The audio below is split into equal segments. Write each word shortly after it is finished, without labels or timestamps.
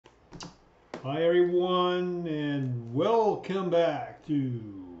Hi everyone, and welcome back to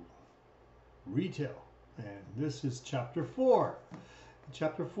Retail. And this is Chapter 4.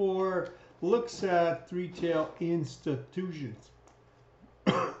 Chapter 4 looks at retail institutions.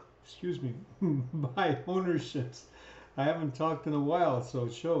 Excuse me, by ownerships. I haven't talked in a while, so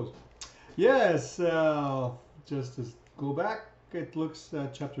it shows. Yes, just to go back, it looks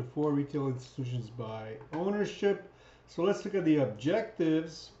at Chapter 4, Retail Institutions by Ownership. So let's look at the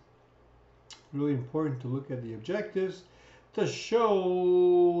objectives. Really important to look at the objectives to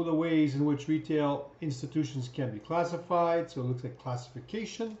show the ways in which retail institutions can be classified. So it looks at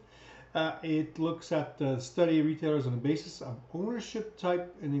classification. It looks at the study of retailers on the basis of ownership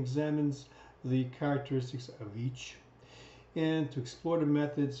type and examines the characteristics of each. And to explore the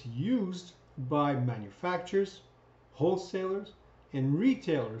methods used by manufacturers, wholesalers, and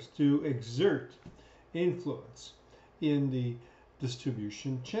retailers to exert influence in the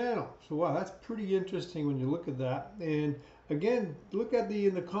distribution channel. So wow, that's pretty interesting when you look at that. And again, look at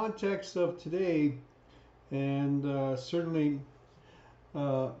in the context of today, and certainly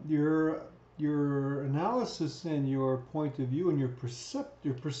your analysis and your point of view and your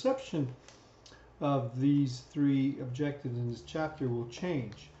perception of these three objectives in this chapter will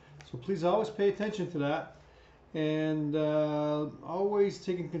change. So please always pay attention to that, and always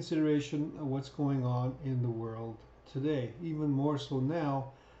take in consideration what's going on in the world today, even more so now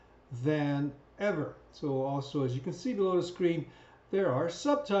than ever. So also, as you can see below the screen, there are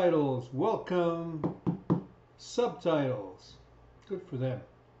subtitles. Welcome, subtitles. Good for them.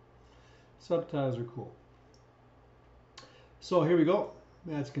 Subtitles are cool. So here we go.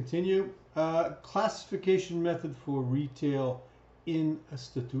 Let's continue. Classification method for retail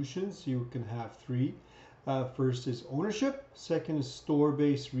institutions. You can have three. First is ownership. Second is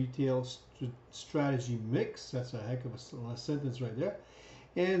store-based retail strategy mix. That's a heck of a sentence right there.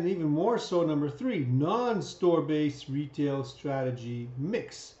 And even more so, number three, non-store-based retail strategy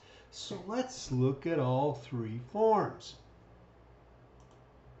mix. So let's look at all three forms.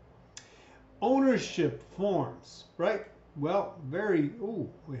 Ownership forms, right? Well,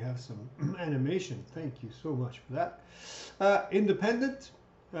 we have some animation. Thank you so much for that. Independent.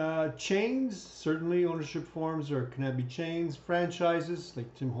 Chains, certainly ownership forms can be chains, franchises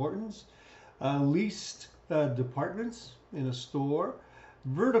like Tim Hortons, leased departments in a store,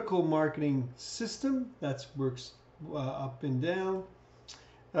 vertical marketing system that works up and down.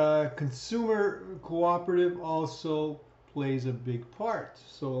 Consumer cooperative also plays a big part.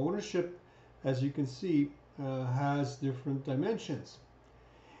 So ownership, as you can see, has different dimensions.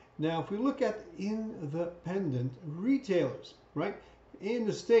 Now, if we look at independent retailers, right? In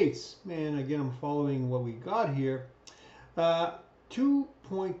the States, and again, I'm following what we got here,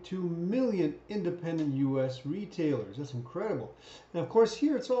 2.2 million independent U.S. retailers. That's incredible. And of course,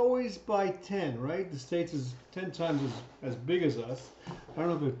 here it's always by 10, right? The States is 10 times as big as us. I don't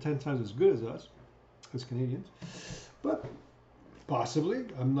know if they're 10 times as good as us, as Canadians, but possibly.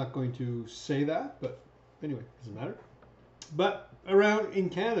 I'm not going to say that, but anyway, doesn't matter. But around in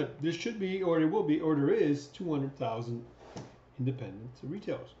Canada, there should be, or there will be, or there is 200,000 independent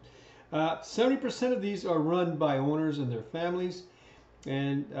retailers. 70% of these are run by owners and their families.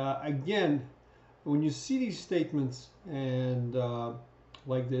 And again, when you see these statements and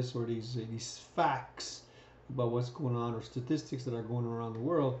like this, or these facts about what's going on, or statistics that are going around the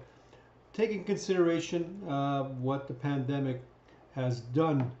world, take in consideration what the pandemic has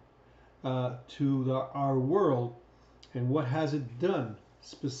done to our world, and what has it done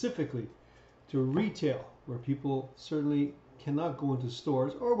specifically to retail, where people certainly cannot go into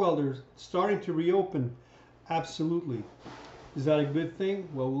stores, or well, they're starting to reopen. Absolutely. Is that a good thing?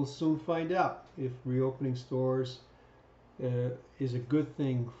 Well, we'll soon find out if reopening stores is a good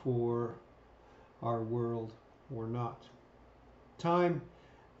thing for our world or not. Time,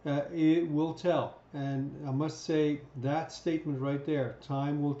 it will tell. And I must say that statement right there,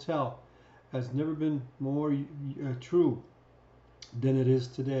 time will tell, has never been more true than it is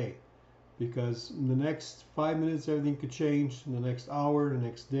today. Because in the next 5 minutes, everything could change. In the next hour, the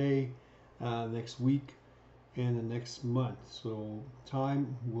next day, next week, and the next month. So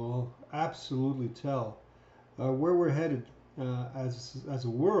time will absolutely tell where we're headed as a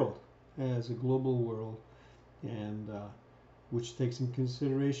world, as a global world, and which takes in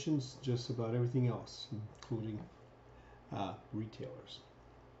considerations just about everything else, including retailers.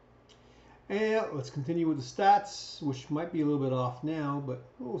 And let's continue with the stats, which might be a little bit off now, but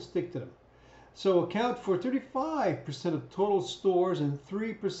we'll stick to them. So account for 35% of total stores and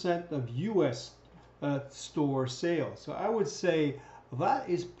 3% of U.S. Store sales. So I would say that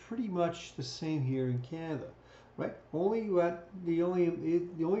is pretty much the same here in Canada. right? Only what the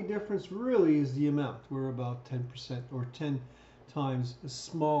only difference really is the amount. We're about 10% or 10 times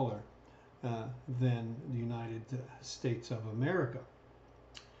smaller than the United States of America.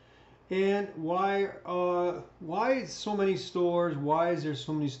 And why so many stores? Why is there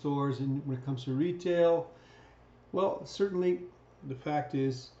so many stores when it comes to retail? Well, certainly the fact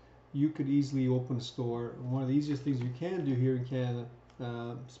is you could easily open a store. One of the easiest things you can do here in Canada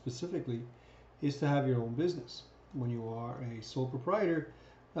specifically is to have your own business. When you are a sole proprietor,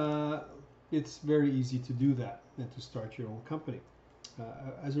 it's very easy to do that and to start your own company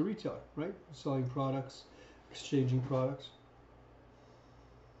as a retailer, right? Selling products, exchanging products.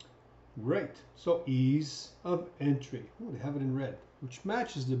 Great. So ease of entry. Oh, they have it in red, which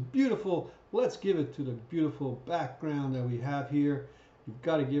matches the beautiful, let's give it to the beautiful background that we have here. You've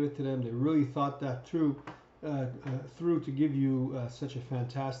got to give it to them. They really thought that through to give you such a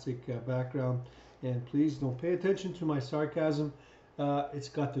fantastic background. And please don't pay attention to my sarcasm. It's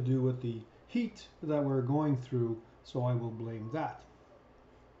got to do with the heat that we're going through, so I will blame that.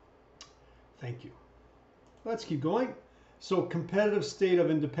 Thank you. Let's keep going. So competitive state of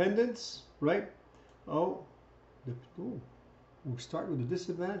independence, right? Oh, we'll start with the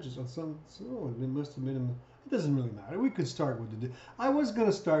disadvantages on some. Oh, it must have been. It doesn't really matter. We could start with the. I was going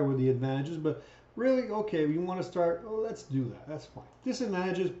to start with the advantages, but really, okay, we want to start. Oh, let's do that. That's fine.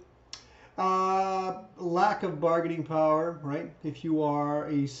 Disadvantages. Lack of bargaining power, right? If you are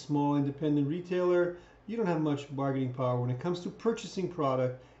a small independent retailer, you don't have much bargaining power when it comes to purchasing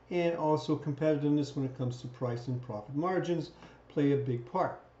product, and also competitiveness when it comes to price and profit margins play a big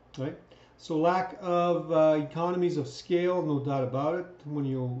part, right? So lack of economies of scale, no doubt about it. When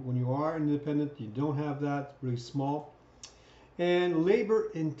you are independent, you don't have that, really small. And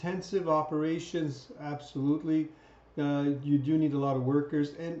labor-intensive operations, absolutely. You do need a lot of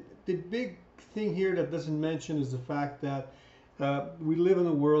workers. And the big thing here that doesn't mention is the fact that we live in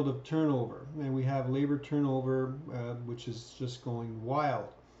a world of turnover, and we have labor turnover, which is just going wild.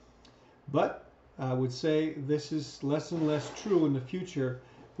 But I would say this is less and less true in the future,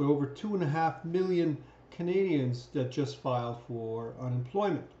 with over 2.5 million Canadians that just filed for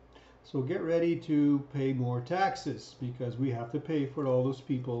unemployment. So get ready to pay more taxes, because we have to pay for all those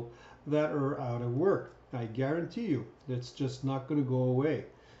people that are out of work. I guarantee you, it's just not going to go away.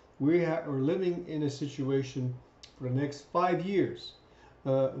 We are living in a situation for the next 5 years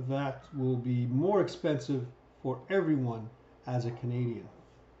that will be more expensive for everyone as a Canadian.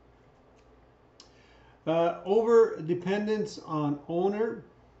 Over dependence on owner,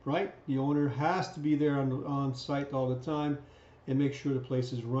 right? The owner has to be there on site all the time and make sure the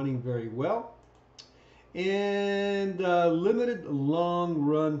place is running very well. And limited long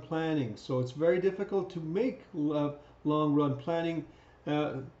run planning. So it's very difficult to make long run planning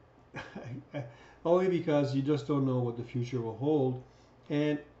only because you just don't know what the future will hold.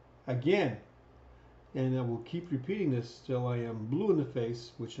 And again, and I will keep repeating this till I am blue in the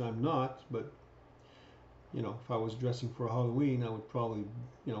face, which I'm not, but you know, if I was dressing for Halloween, I would probably,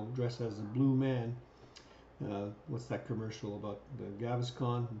 you know, dress as a blue man. What's that commercial about the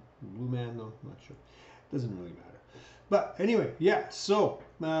Gaviscon? Blue man? No, not sure. Doesn't really matter. But anyway, yeah, so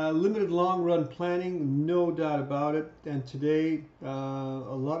limited long run planning, no doubt about it. And today, a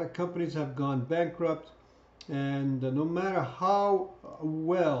lot of companies have gone bankrupt. And no matter how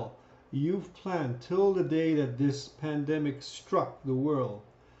well you've planned till the day that this pandemic struck the world,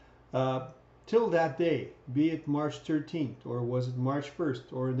 till that day, be it March 13th, or was it March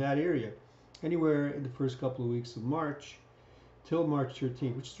 1st, or in that area, anywhere in the first couple of weeks of March, till March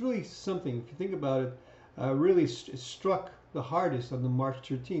 13th, which is really something, if you think about it, really struck the hardest on the March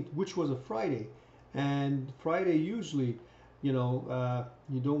 13th, which was a Friday. And Friday usually, you know,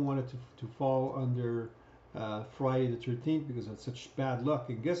 you don't want it to fall under Friday the 13th because that's such bad luck.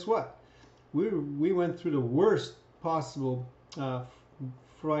 And guess what? We went through the worst possible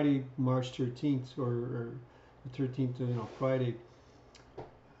Friday, March 13th, or the 13th, you know, Friday,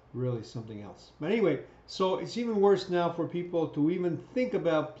 really something else. But anyway, so it's even worse now for people to even think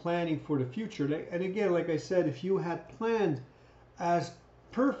about planning for the future. And again, like I said, if you had planned as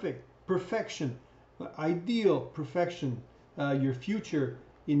perfection, ideal perfection, your future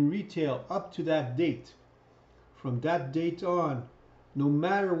in retail up to that date, from that date on, no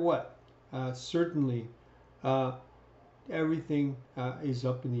matter what, certainly everything is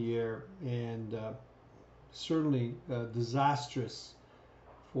up in the air, and certainly disastrous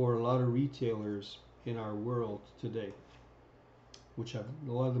for a lot of retailers in our world today, which a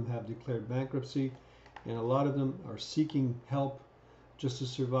lot of them have declared bankruptcy, and a lot of them are seeking help just to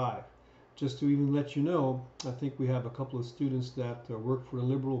survive. Just to even let you know, I think we have a couple of students that work for the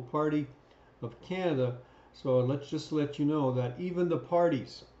Liberal Party of Canada So let's just let you know that even the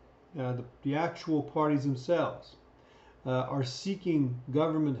parties, the actual parties themselves, are seeking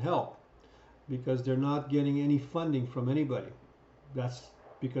government help because they're not getting any funding from anybody. That's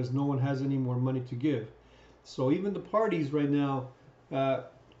because no one has any more money to give. So even the parties right now uh,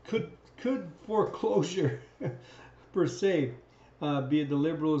 could foreclosure per se, be it the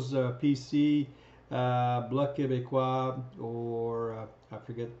Liberals, PC, Bloc Québécois, or I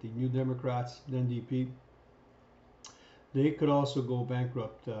forget the New Democrats, the NDP. They could also go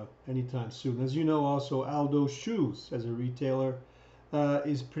bankrupt anytime soon. As you know, also Aldo Shoes as a retailer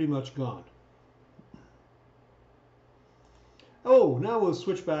is pretty much gone. Oh, now we'll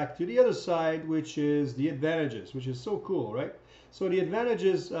switch back to the other side, which is the advantages, which is so cool, right? So the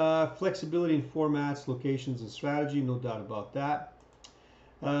advantages, flexibility in formats, locations, and strategy, no doubt about that.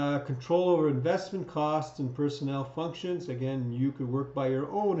 Control over investment costs and personnel functions. Again, you could work by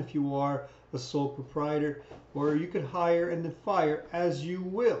your own if you are a sole proprietor, or you could hire and then fire as you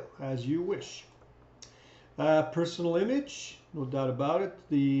will, as you wish. Personal image, no doubt about it.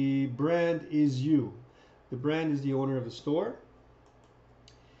 The brand is you. The brand is the owner of the store.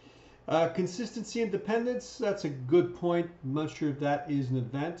 Consistency and dependence, that's a good point. I'm not sure if that is an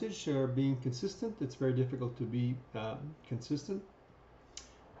advantage or being consistent. It's very difficult to be consistent.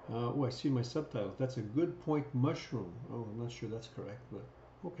 Oh, I see my subtitles. That's a good point, mushroom. Oh, I'm not sure that's correct, but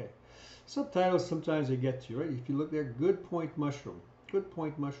okay. Subtitles sometimes they get you, right? If you look there, good point, mushroom. Good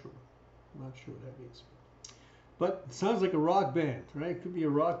point, mushroom. I'm not sure what that means. But it sounds like a rock band, right? It could be a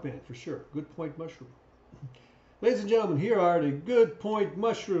rock band for sure. Good point, mushroom. Ladies and gentlemen, here are the Good Point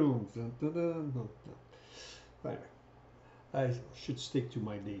mushrooms. Dun, dun, dun, dun, dun. Anyway, I should stick to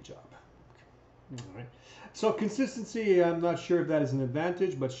my day job. All right. So consistency, I'm not sure if that is an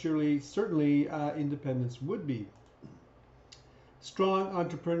advantage, but certainly independence would be. Strong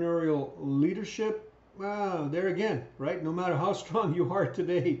entrepreneurial leadership. There again, right? No matter how strong you are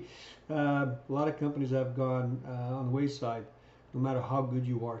today, a lot of companies have gone on the wayside, no matter how good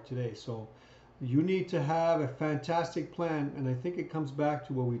you are today. So you need to have a fantastic plan, and I think it comes back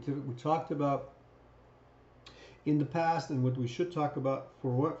to what we talked about in the past, and what we should talk about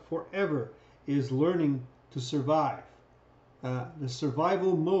forever is learning to survive. The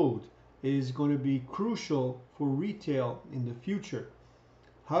survival mode is going to be crucial for retail in the future.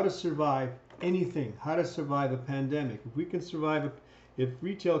 How to survive anything, how to survive a pandemic. If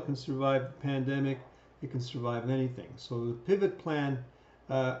retail can survive a pandemic, it can survive anything. So the pivot plan,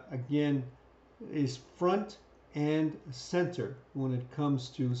 again, is front and center when it comes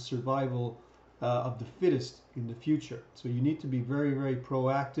to survival of the fittest in the future. So you need to be very, very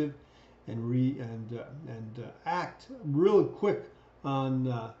proactive and act real quick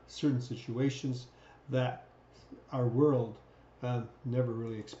on certain situations that our world never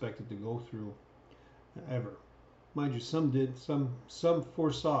really expected to go through ever. Mind you, some did, some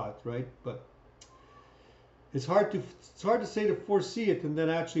foresaw it, right? But it's hard to say to foresee it and then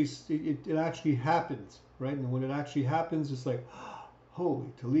actually it actually happens, right? And when it actually happens, it's like,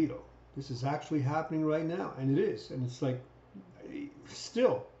 holy Toledo, this is actually happening right now, and it is, and it's like,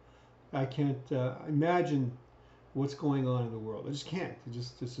 still, I can't imagine what's going on in the world. I just can't.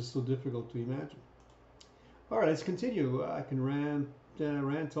 It's just so difficult to imagine. All right, let's continue. I can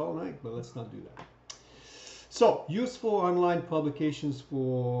rant all night, but let's not do that. So, useful online publications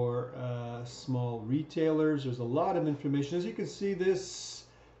for small retailers. There's a lot of information. As you can see, this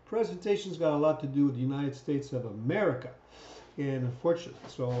presentation's got a lot to do with the United States of America, and unfortunately,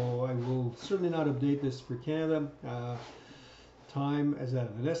 so I will certainly not update this for Canada. Time is at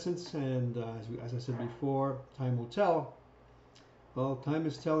an essence, and as I said before, time will tell. Well, time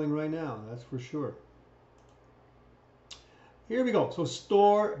is telling right now, that's for sure. Here we go. So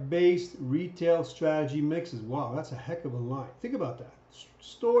store-based retail strategy mixes. Wow, that's a heck of a line. Think about that.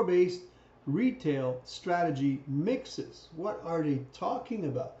 Store-based retail strategy mixes. What are they talking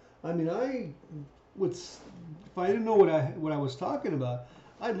about? I mean, if I didn't know what I was talking about,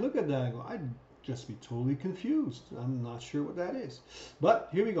 I'd look at that and go, I'd just be totally confused. I'm not sure what that is. But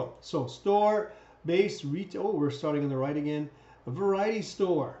here we go. So store-based retail. Oh, we're starting on the right again. A variety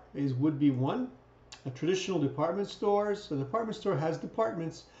store would be one. A traditional department stores. A department store has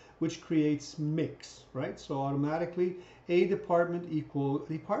departments, which creates mix, right? So automatically, a department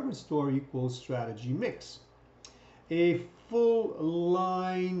store equals strategy mix. A full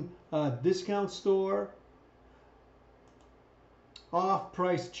line discount store,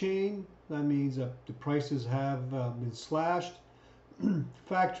 off-price chain. That means the prices have been slashed.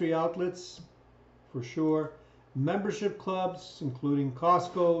 Factory outlets, for sure. Membership clubs, including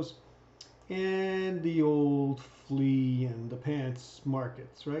Costco's, and the old flea and the pants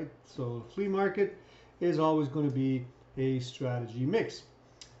markets, right? So the flea market is always going to be a strategy mix.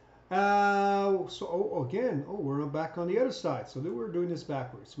 Again, we're back on the other side. So we're doing this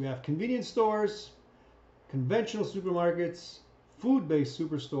backwards. We have convenience stores, conventional supermarkets, food-based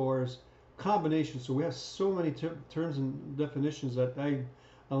superstores, combinations. So we have so many terms and definitions that I'm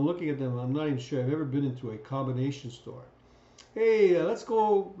looking at them. I'm not even sure I've ever been into a combination store. Hey, let's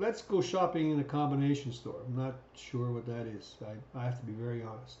go shopping in a combination store. I'm not sure what that is. I have to be very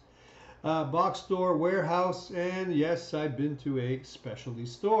honest. Box store, warehouse, and yes, I've been to a specialty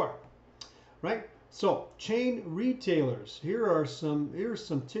store. Right? So, chain retailers. Here are some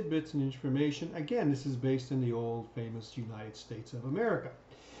tidbits and information. Again, this is based in the old famous United States of America.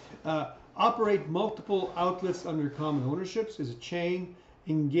 Operate multiple outlets under common ownerships, is a chain,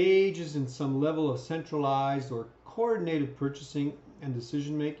 engages in some level of centralized or coordinated purchasing and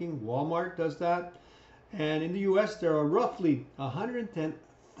decision making. Walmart does that. And in the US, there are roughly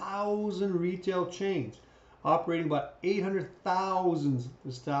 110,000 retail chains operating about 800,000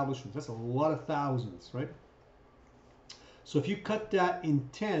 establishments. That's a lot of thousands, right? So if you cut that in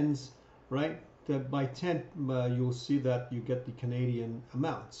tens, right, by 10, you'll see that you get the Canadian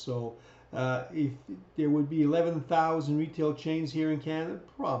amount. So if there would be 11,000 retail chains here in Canada,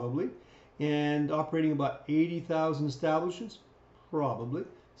 probably, and operating about 80,000 establishments, probably,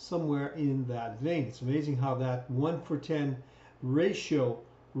 somewhere in that vein. It's amazing how that 1-for-10 ratio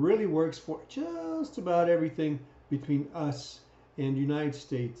really works for just about everything between us and the United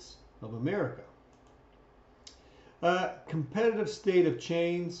States of America. Competitive state of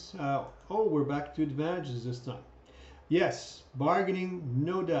chains. We're back to advantages this time. Yes, bargaining,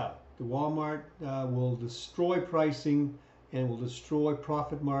 no doubt. The Walmart will destroy pricing and will destroy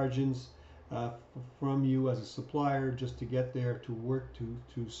profit margins from you as a supplier just to get there, to work, to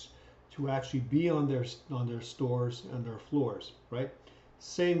actually be on their stores and their floors, right?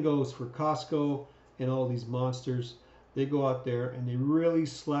 Same goes for Costco and all these monsters. They go out there and they really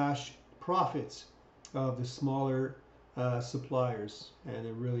slash profits of the smaller suppliers, and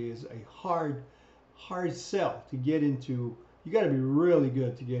it really is a hard sell to get into. You got to be really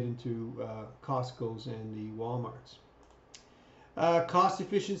good to get into Costco's and the Walmarts. Cost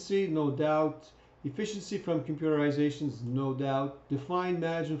efficiency, no doubt. Efficiency from computerizations, no doubt. Defined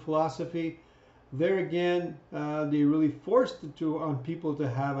management philosophy. There again, they really forced it on people to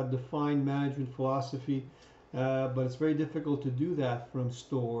have a defined management philosophy, but it's very difficult to do that from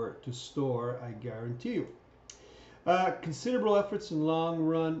store to store, I guarantee you. Considerable efforts in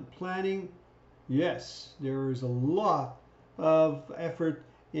long-run planning. Yes, there is a lot of effort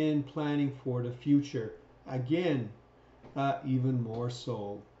in planning for the future. Again, even more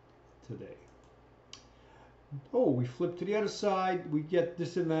so today. We flip to the other side. We get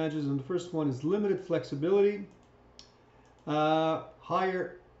disadvantages, and the first one is limited flexibility,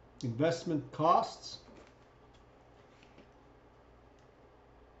 higher investment costs,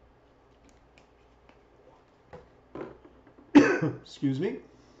 excuse me.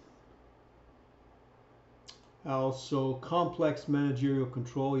 Also, complex managerial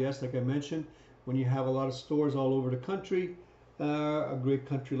control. Yes, like I mentioned, when you have a lot of stores all over the country, a great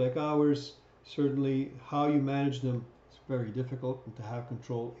country like ours, certainly how you manage them is very difficult, and to have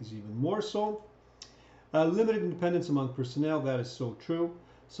control is even more so. Limited independence among personnel, that is so true.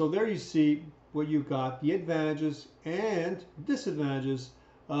 So there you see what you've got, the advantages and disadvantages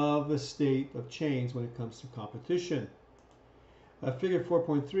of the state of chains when it comes to competition. Figure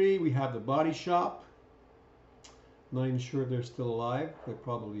 4.3, we have the Body Shop. Not even sure if they're still alive. They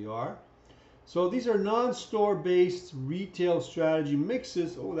probably are. So these are non-store based retail strategy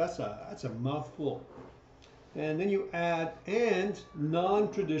mixes. That's a mouthful. And then you add and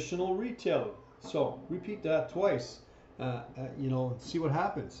non-traditional retailing. So repeat that twice, and see what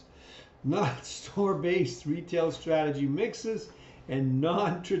happens. Not store-based retail strategy mixes and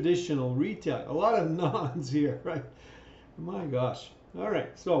non-traditional retail. A lot of nons here, right? My gosh. All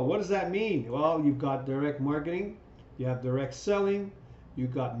right. So what does that mean? Well, you've got direct marketing, you have direct selling,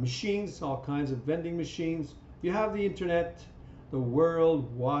 you've got machines, all kinds of vending machines. You have the internet, the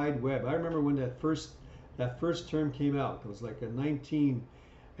World Wide Web. I remember when that first term came out. It was like a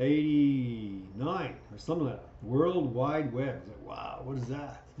 1989 or something like that. World Wide Web. It's like, wow, what is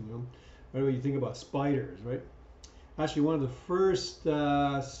that? Right away you think about spiders, right? Actually, one of the first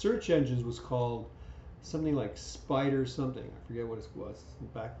search engines was called something like Spider something. I forget what it was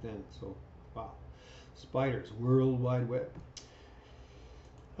back then. So, wow. Spiders, World Wide Web.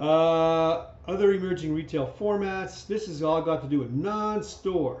 Other emerging retail formats. This has all got to do with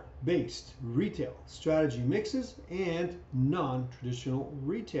non-store based retail strategy mixes and non-traditional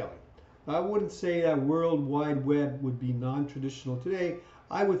retailing. I wouldn't say that World Wide Web would be non-traditional today.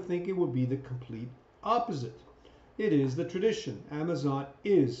 I would think it would be the complete opposite. It is the tradition. Amazon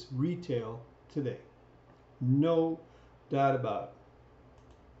is retail today. No doubt about it.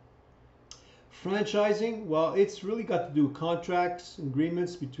 Franchising, well, it's really got to do with contracts,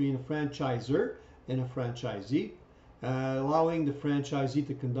 agreements between a franchisor and a franchisee, allowing the franchisee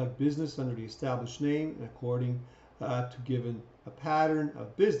to conduct business under the established name and according to given a pattern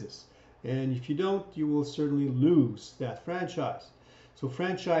of business. And if you don't, you will certainly lose that franchise. So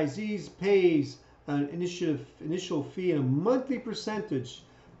franchisees pays an initial fee and a monthly percentage,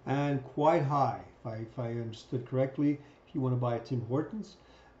 and quite high. If I understood correctly, if you want to buy a Tim Hortons,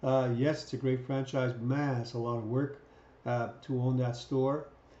 yes, it's a great franchise, but man, it's a lot of work to own that store,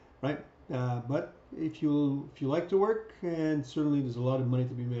 right? But if you like to work, and certainly there's a lot of money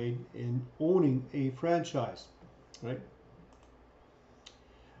to be made in owning a franchise, right?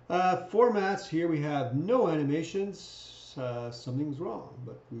 Formats, here we have no animations. Something's wrong,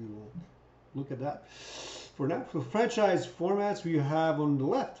 but we will look at that. For now, for franchise formats, we have on the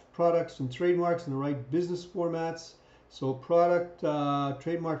left products and trademarks, and the right business formats. So product,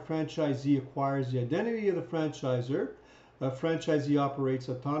 trademark franchisee acquires the identity of the franchisor. A franchisee operates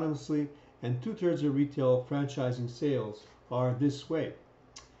autonomously, and 2/3 of retail franchising sales are this way.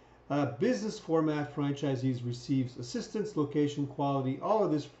 Business format franchisees receives assistance, location, quality, all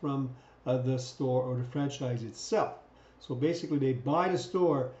of this from the store or the franchise itself. So basically they buy the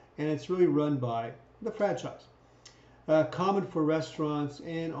store and it's really run by the franchise. Common for restaurants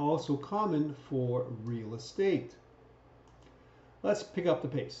and also common for real estate. Let's pick up the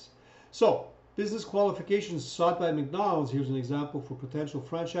pace. So business qualifications sought by McDonald's. Here's an example for potential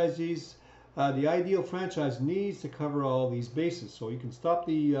franchisees. The ideal franchise needs to cover all these bases. So you can stop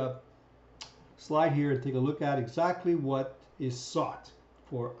the slide here and take a look at exactly what is sought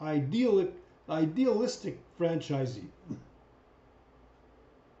for idealistic franchisee.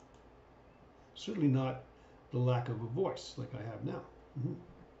 Certainly not the lack of a voice like I have now.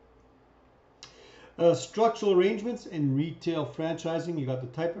 Structural arrangements in retail franchising. You got the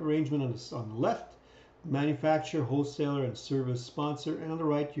type of arrangement on the left. Manufacturer, wholesaler, and service sponsor. And on the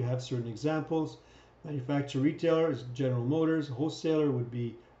right, you have certain examples. Manufacturer, retailer is General Motors. Wholesaler would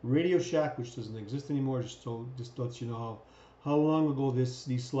be Radio Shack, which doesn't exist anymore. Just lets you know how long ago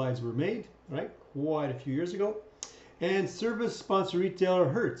these slides were made, right? Quite a few years ago. And service sponsor retailer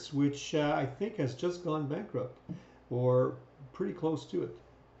Hertz, which I think has just gone bankrupt, or pretty close to it.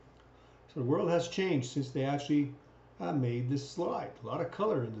 So the world has changed since they actually made this slide. A lot of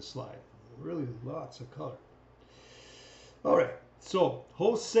color in this slide. Really lots of color. All right, so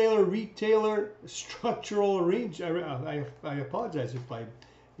wholesaler, retailer, structural arrangement. I apologize if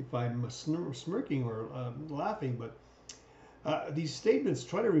I'm smirking or laughing, but these statements,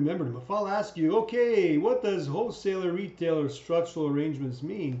 try to remember them. If I'll ask you, okay, what does wholesaler, retailer, structural arrangements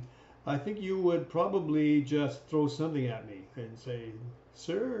mean? I think you would probably just throw something at me and say,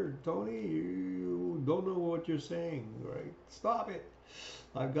 sir, Tony, you don't know what you're saying, right? Stop it.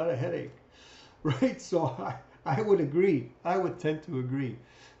 I've got a headache. Right, so I would agree. I would tend to agree.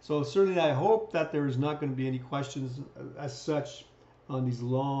 So certainly I hope that there is not going to be any questions as such on these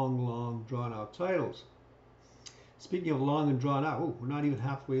long, drawn out titles. Speaking of long and drawn out, we're not even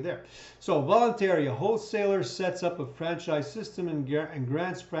halfway there. So voluntary, a wholesaler sets up a franchise system and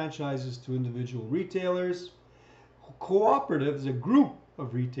grants franchises to individual retailers. Cooperative is a group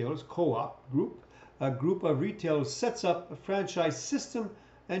of retailers, co-op group. A group of retailers sets up a franchise system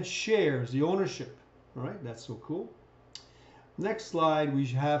and shares the ownership. All right, that's so cool. Next slide, we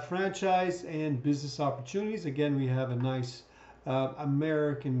have franchise and business opportunities. Again, we have a nice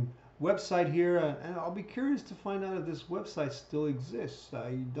American website here, and I'll be curious to find out if this website still exists.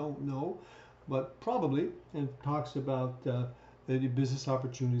 I don't know, but probably. And it talks about the business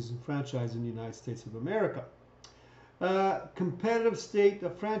opportunities and franchise in the United States of America. Competitive state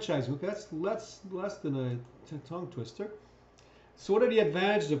of franchise. Okay, that's less than a tongue twister. So what are the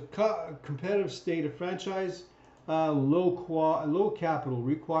advantages of competitive state of franchise? Low capital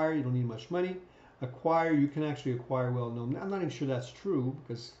required. You don't need much money. Acquire, you can actually acquire well-known. I'm not even sure that's true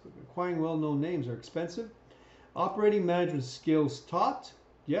because acquiring well-known names are expensive. Operating management skills taught.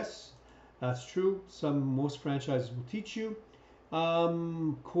 Yes, that's true. Most franchises will teach you.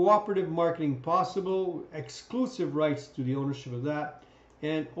 Cooperative marketing possible. Exclusive rights to the ownership of that.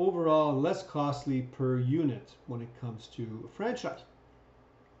 And overall less costly per unit when it comes to a franchise.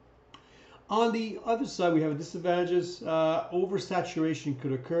 On the other side, we have disadvantages. Oversaturation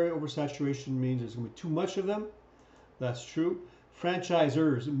could occur. Oversaturation means there's going to be too much of them. That's true.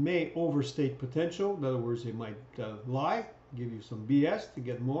 Franchisors may overstate potential. In other words, they might lie, give you some BS to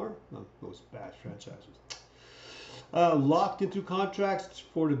get more. Those bad franchises. Locked into contracts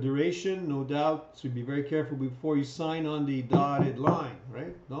for the duration, no doubt. So be very careful before you sign on the dotted line,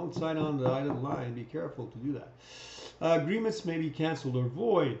 right? Don't sign on the dotted line. Be careful to do that. Agreements may be canceled or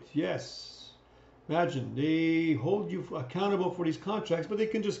void. Yes. Imagine they hold you accountable for these contracts, but they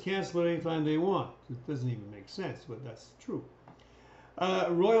can just cancel it anytime they want. It doesn't even make sense, but that's true.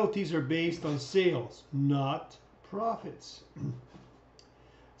 Royalties are based on sales, not profits.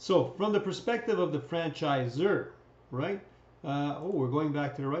 So, from the perspective of the franchisor, right? We're going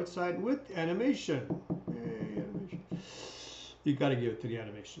back to the right side with animation. Hey, animation. You got to give it to the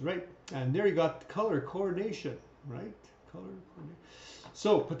animation, right? And there you got color coordination, right? Color coordination.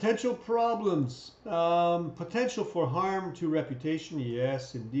 So, potential problems. Potential for harm to reputation.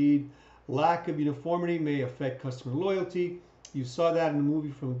 Yes, indeed. Lack of uniformity may affect customer loyalty. You saw that in the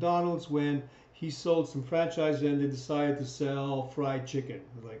movie from McDonald's when he sold some franchise and they decided to sell fried chicken.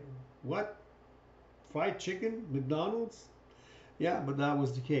 Like, what? Fried chicken? McDonald's? Yeah, but that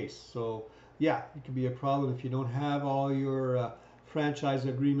was the case. So, yeah, it could be a problem if you don't have all your franchise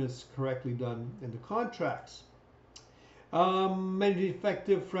agreements correctly done in the contracts. Many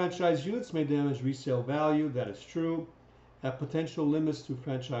defective franchise units may damage resale value. That is true. Have potential limits to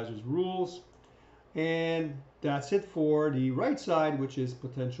franchisors' rules. And that's it for the right side, which is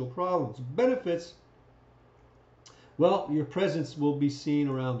potential problems. Benefits. Well, your presence will be seen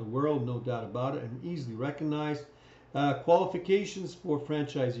around the world, no doubt about it, and easily recognized. Qualifications for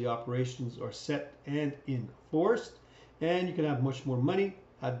franchisee operations are set and enforced, and you can have much more money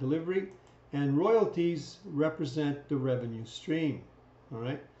at delivery, and royalties represent the revenue stream. All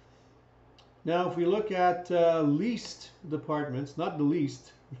right. Now, if we look at leased departments, not the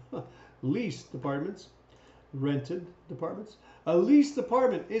least, leased departments, rented departments. A leased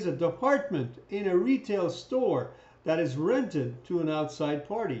department is a department in a retail store that is rented to an outside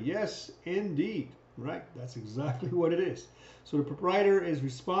party. Yes, indeed. Right, that's exactly what it is. So the proprietor is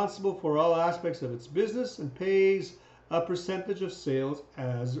responsible for all aspects of its business and pays a percentage of sales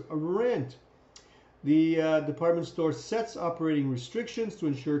as a rent. The department store sets operating restrictions to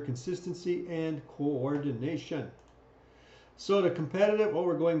ensure consistency and coordination. So the competitive,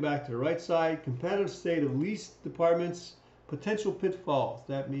 we're going back to the right side, competitive state of leased departments, potential pitfalls.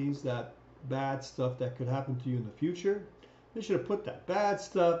 That means that bad stuff that could happen to you in the future. They should have put that. Bad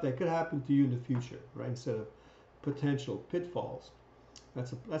stuff that could happen to you in the future, right? Instead of potential pitfalls.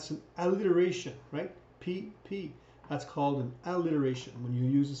 That's an alliteration, right? PP. That's called an alliteration when you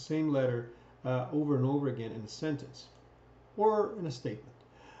use the same letter over and over again in a sentence or in a statement.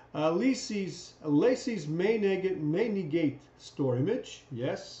 Leases may negate store image.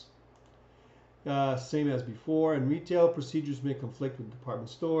 Yes. Same as before. And retail procedures may conflict with department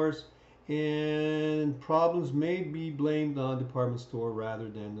stores. And problems may be blamed on department store rather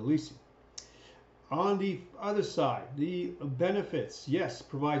than the leasing. On the other side, the benefits, yes,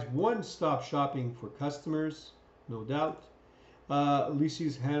 provides one-stop shopping for customers, no doubt.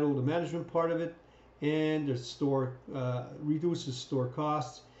 Leases handle the management part of it, and the store reduces store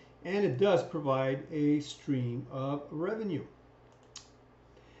costs, and it does provide a stream of revenue.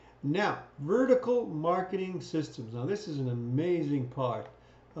 Now, vertical marketing systems. Now, this is an amazing part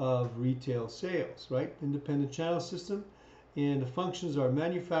of retail sales, right? Independent channel system, and the functions are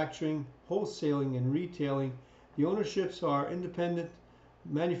manufacturing, wholesaling, and retailing. The ownerships are independent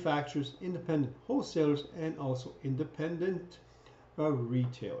manufacturers, independent wholesalers, and also independent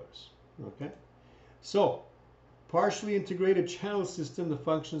retailers. Okay, so partially integrated channel system, the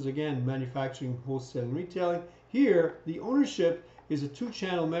functions again, manufacturing, wholesaling, retailing. Here, the ownership is a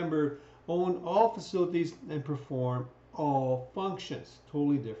two-channel member own all facilities and perform all functions.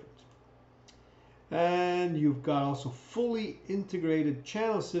 Totally different. And you've got also fully integrated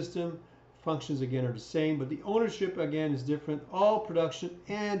channel system. Functions again are the same, but the ownership again is different. All production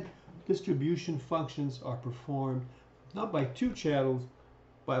and distribution functions are performed not by two channels,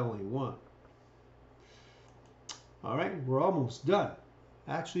 by only one. All right, we're almost done.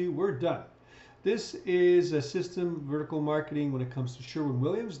 Actually, we're done. This is a system, vertical marketing, when it comes to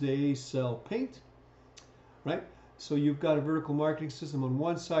Sherwin-Williams. They sell paint, right? So you've got a vertical marketing system. On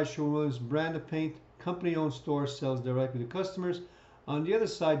one side, Sherwin-Williams brand of paint, company-owned store sells directly to customers. On the other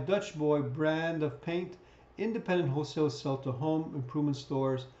side, Dutch Boy brand of paint, independent wholesalers sell to home improvement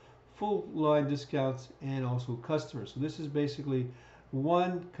stores, full line discounts, and also customers. So this is basically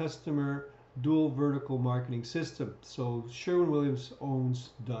one customer, dual vertical marketing system. So Sherwin-Williams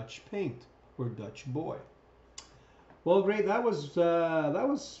owns Dutch paint or Dutch Boy. Well, great. That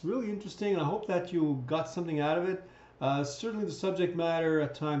was really interesting, and I hope that you got something out of it. Certainly, the subject matter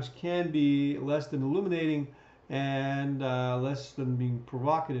at times can be less than illuminating and less than being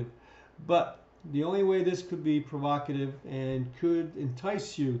provocative, but the only way this could be provocative and could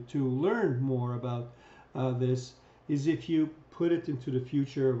entice you to learn more about this is if you put it into the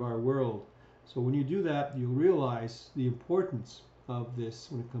future of our world. So when you do that, you'll realize the importance of this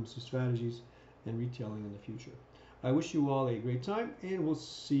when it comes to strategies and retailing in the future. I wish you all a great time, and we'll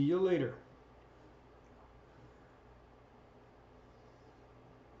see you later.